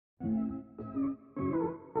Hey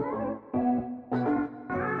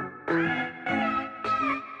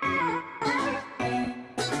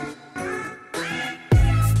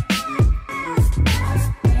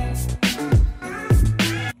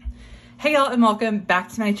y'all, and welcome back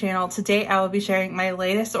to my channel. Today I will be sharing my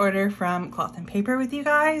latest order from Cloth and Paper with you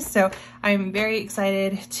guys. So I'm very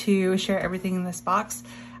excited to share everything in this box.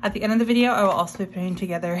 At the end of the video, I will also be putting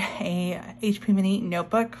together a HP Mini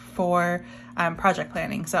notebook for project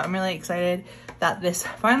planning. So I'm really excited that this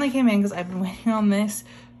finally came in because I've been waiting on this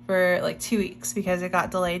for like 2 weeks because it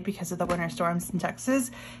got delayed because of the winter storms in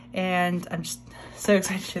Texas. And I'm just so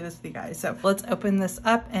excited to share this with you guys. So let's open this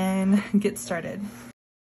up and get started.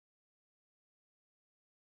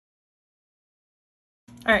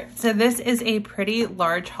 All right, so this is a pretty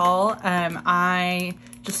large haul. I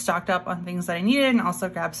just stocked up on things that I needed and also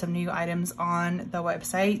grabbed some new items on the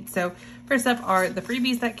website. So first up are the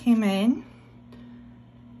freebies that came in.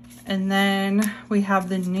 And then we have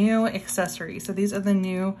the new accessories. So these are the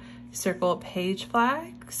new circle page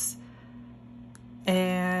flags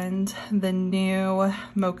and the new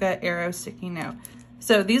mocha arrow sticky note.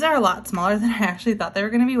 So these are a lot smaller than I actually thought they were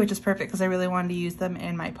gonna be, which is perfect because I really wanted to use them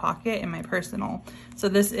in my pocket, in my personal. So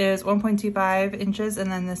this is 1.25 inches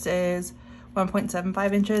and then this is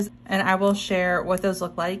 1.75 inches. And I will share what those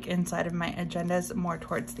look like inside of my agendas more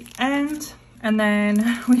towards the end. And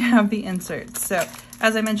then we have the inserts. So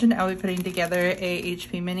as I mentioned, I'll be putting together a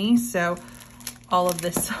HP Mini. So all of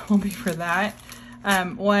this will be for that.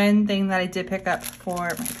 One thing that I did pick up for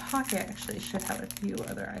my pocket, actually I should have a few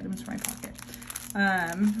other items for my pocket.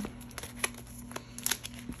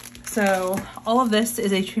 So all of this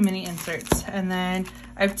is HP Mini inserts, and then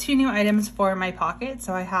I have two new items for my pocket.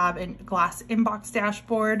 So I have a glass inbox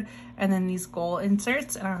dashboard and then these goal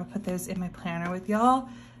inserts, and I'll put those in my planner with y'all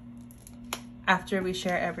after we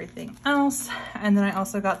share everything else. And then I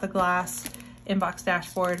also got the glass inbox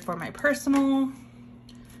dashboard for my personal,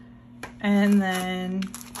 and then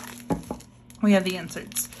we have the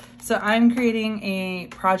inserts. So I'm creating a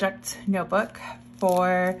project notebook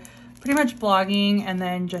for pretty much blogging and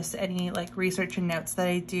then just any like research and notes that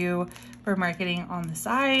I do for marketing on the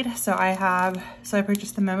side. So I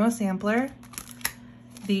purchased the memo sampler,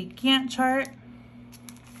 the Gantt chart,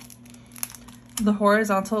 the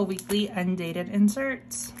horizontal weekly undated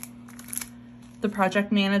inserts, the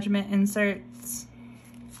project management inserts,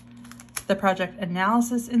 the project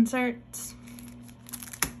analysis inserts,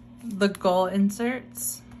 the goal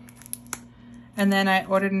inserts, and then I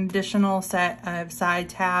ordered an additional set of side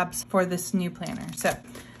tabs for this new planner. So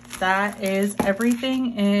that is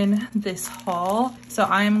everything in this haul. So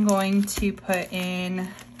I'm going to put in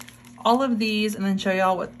all of these and then show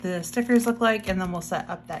y'all what the stickers look like, and then we'll set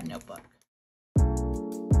up that notebook.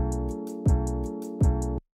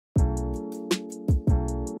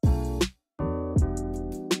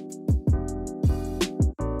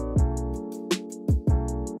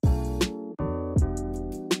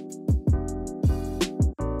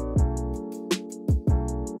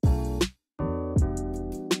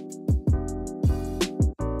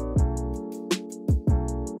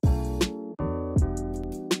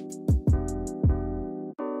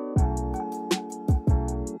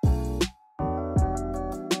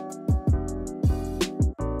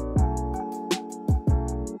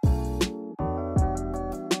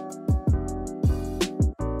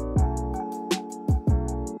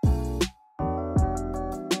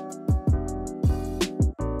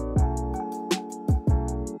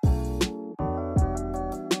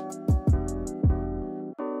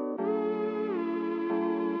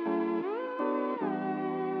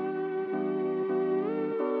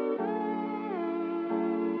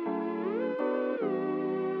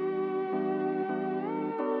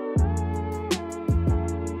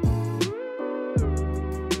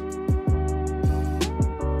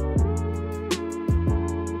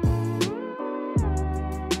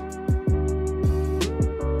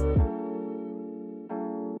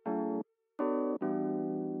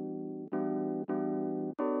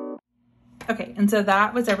 Okay, and so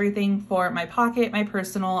that was everything for my pocket, my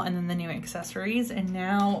personal, and then the new accessories. And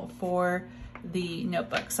now for the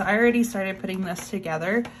notebook. So I already started putting this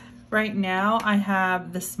together. Right now I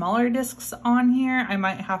have the smaller discs on here. I'll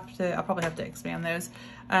probably have to expand those.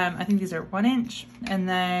 I think these are 1 inch. And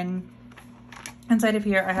then inside of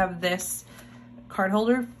here I have this card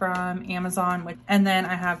holder from Amazon, and then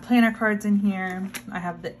I have planner cards in here. I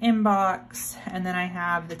have the inbox, and then I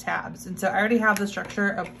have the tabs. And so I already have the structure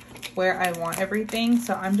of where I want everything.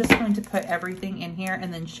 So I'm just going to put everything in here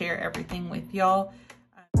and then share everything with y'all.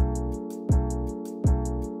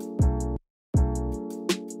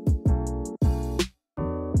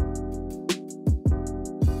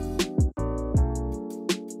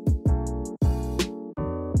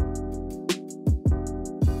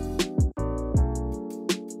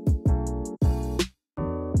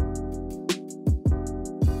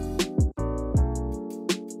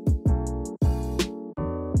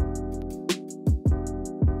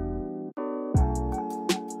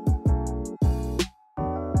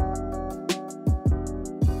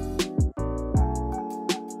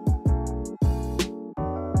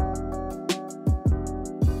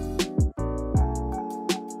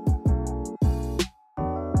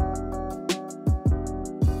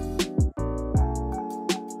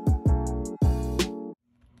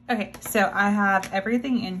 so I have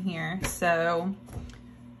everything in here. So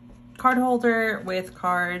card holder with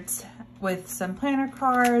cards, with some planner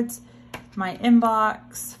cards, my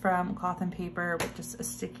inbox from Cloth and Paper with just a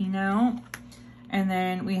sticky note. And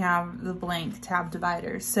then we have the blank tab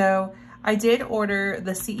dividers. So I did order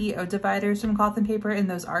the CEO dividers from Cloth and Paper, and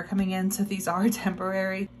those are coming in, so these are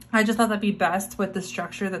temporary. I just thought that'd be best with the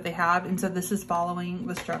structure that they have, and so this is following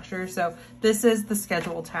the structure. So this is the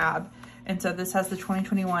schedule tab, and so this has the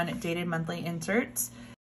 2021 dated monthly inserts.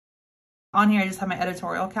 On here I just have my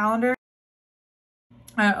editorial calendar.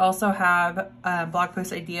 I also have blog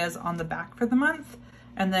post ideas on the back for the month.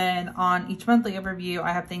 And then on each monthly overview,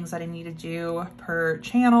 I have things that I need to do per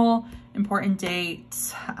channel, important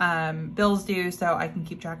dates, bills due, so I can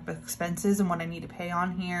keep track of expenses and what I need to pay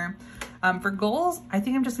on here. For goals, I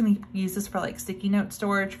think I'm just gonna use this for like sticky note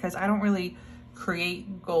storage because I don't really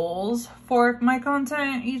create goals for my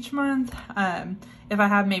content each month. If I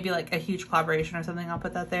have maybe like a huge collaboration or something, I'll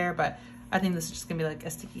put that there, but I think this is just gonna be like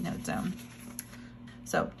a sticky note zone.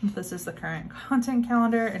 So this is the current content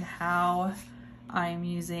calendar and how I'm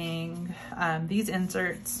using these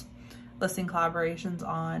inserts, listing collaborations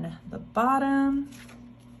on the bottom.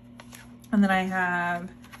 And then I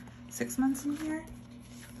have 6 months in here.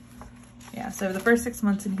 Yeah, so the first 6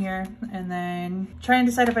 months in here, and then try and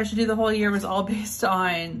decide if I should do the whole year was all based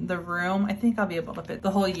on the room. I think I'll be able to fit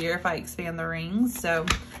the whole year if I expand the rings. So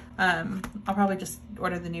I'll probably just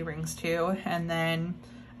order the new rings too, and then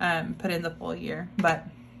put in the full year. But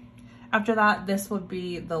after that, this would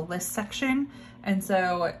be the list section. And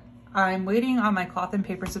so I'm waiting on my Cloth and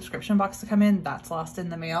Paper subscription box to come in. That's lost in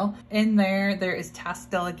the mail. In there, there is task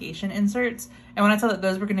delegation inserts. And when I saw that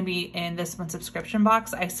those were gonna be in this month's subscription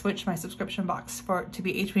box, I switched my subscription box to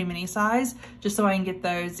be HP mini size, just so I can get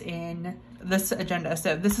those in this agenda.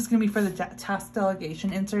 So this is gonna be for the task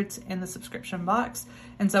delegation inserts in the subscription box.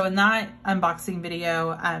 And so in that unboxing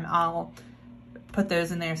video, I'll put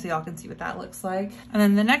those in there so y'all can see what that looks like. And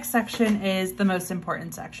then the next section is the most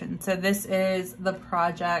important section. So this is the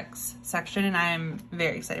projects section, and I'm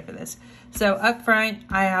very excited for this. So up front,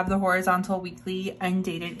 I have the horizontal weekly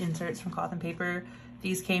undated inserts from Cloth and Paper.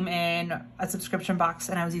 These came in a subscription box,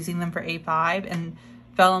 and I was using them for A5 and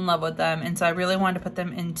fell in love with them. And so I really wanted to put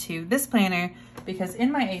them into this planner because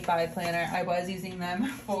in my A5 planner, I was using them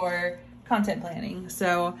for content planning.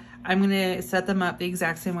 So I'm gonna set them up the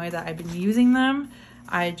exact same way that I've been using them.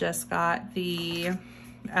 I just got the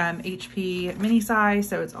HP mini size,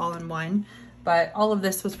 so it's all in one, but all of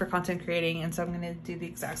this was for content creating, and so I'm gonna do the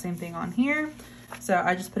exact same thing on here. So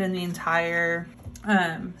I just put in the entire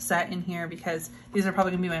set in here because these are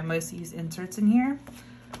probably gonna be my most used inserts in here.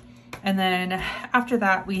 And then after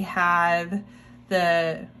that, we have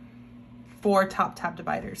the 4 top tab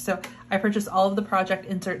dividers. So I purchased all of the project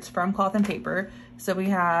inserts from Cloth and Paper. So we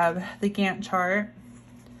have the Gantt chart,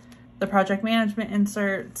 the project management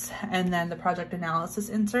inserts, and then the project analysis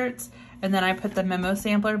inserts. And then I put the memo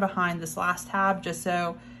sampler behind this last tab, just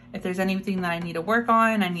so if there's anything that I need to work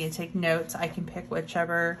on, I need to take notes, I can pick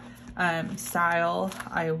whichever style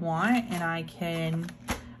I want, and I can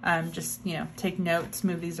just, you know, take notes,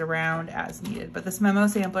 move these around as needed. But this memo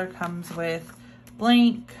sampler comes with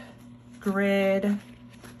blank, grid,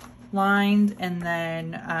 lined, and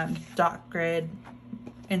then dot grid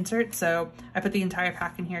insert. So I put the entire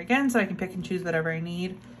pack in here again so I can pick and choose whatever I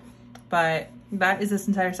need. But that is this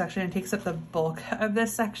entire section. It takes up the bulk of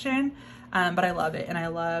this section, but I love it, and I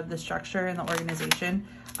love the structure and the organization.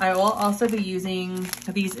 I will also be using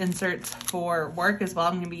these inserts for work as well.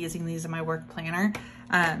 I'm gonna be using these in my work planner.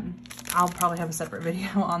 I'll probably have a separate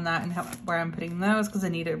video on that and where I'm putting those because I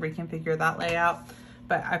need to reconfigure that layout.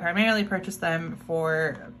 But I primarily purchased them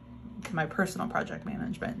for my personal project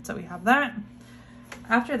management. So we have that.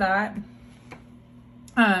 After that,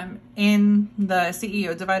 in the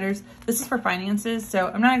CEO dividers, this is for finances. So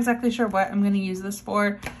I'm not exactly sure what I'm going to use this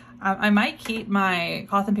for. I might keep my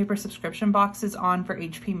Cloth and Paper subscription boxes on for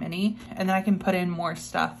HP Mini, and then I can put in more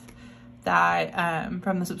stuff that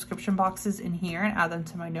from the subscription boxes in here and add them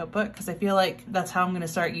to my notebook, because I feel like that's how I'm going to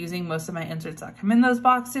start using most of my inserts that come in those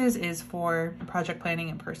boxes is for project planning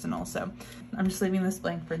and personal. So I'm just leaving this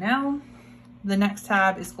blank for now. The next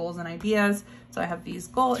tab is goals and ideas. So I have these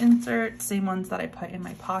goal inserts, same ones that I put in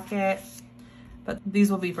my pocket, but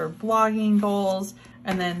these will be for blogging goals.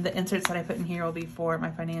 And then the inserts that I put in here will be for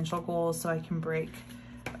my financial goals, so I can break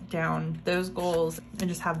down those goals and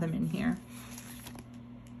just have them in here.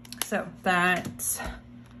 So that's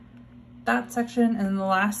that section. And then the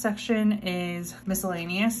last section is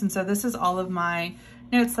miscellaneous. And so this is all of my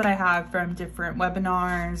notes that I have from different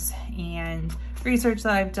webinars and research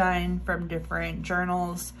that I've done from different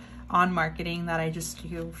journals. on marketing that I just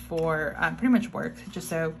do for pretty much work, just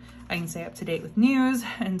so I can stay up to date with news.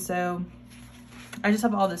 And so I just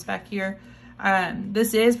have all this back here.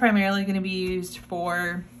 This is primarily going to be used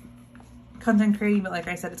for content creating, but like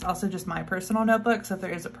I said, it's also just my personal notebook. So if there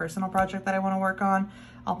is a personal project that I want to work on,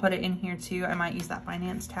 I'll put it in here too. I might use that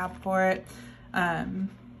finance tab for it.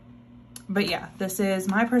 But yeah, this is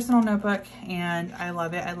my personal notebook and I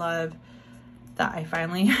love it. I love that I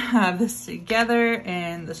finally have this together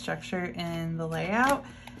and the structure and the layout.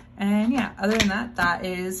 And yeah, other than that, that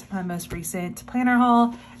is my most recent planner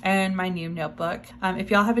haul and my new notebook.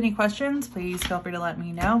 If y'all have any questions, please feel free to let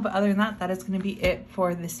me know. But other than that, that is going to be it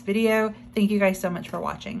for this video. Thank you guys so much for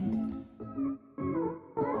watching.